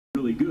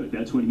good.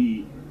 That's when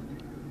he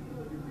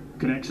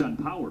connects on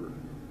power.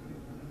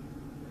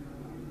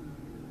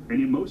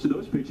 And in most of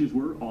those pitches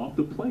were off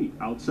the plate,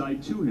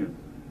 outside to him.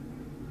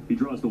 He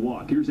draws the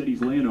walk. Here's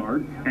Eddys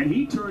Leonard, and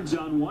he turns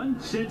on one,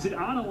 sends it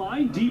on a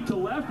line, deep to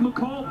left.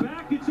 McCall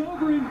back, it's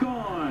over and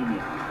gone.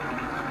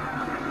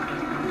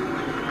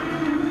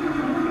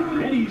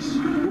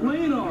 Eddys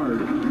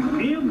Leonard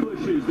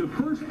ambushes the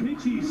first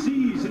pitch he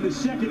sees in the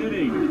second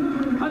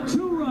inning. A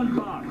two-run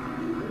pop.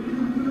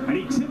 And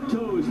he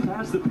tiptoes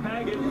past the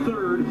bag at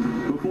third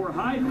before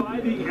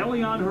high-fiving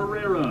Elian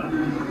Herrera.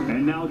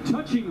 And now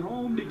touching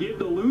home to give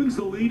the Loons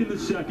the lead in the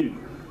second.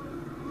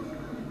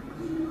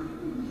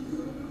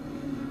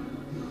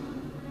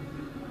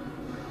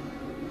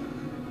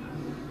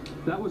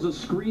 That was a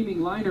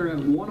screaming liner at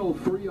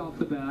 103 off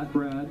the bat,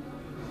 Brad.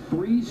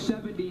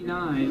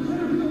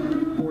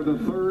 379 for the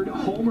third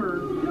homer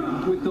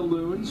with the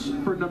Loons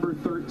for number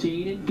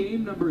 13 in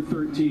game number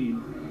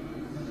 13.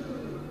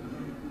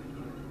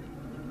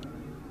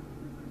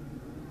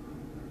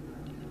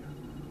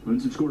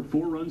 Loons have scored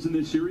 4 runs in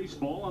this series,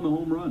 all on the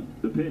home run.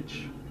 The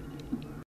pitch.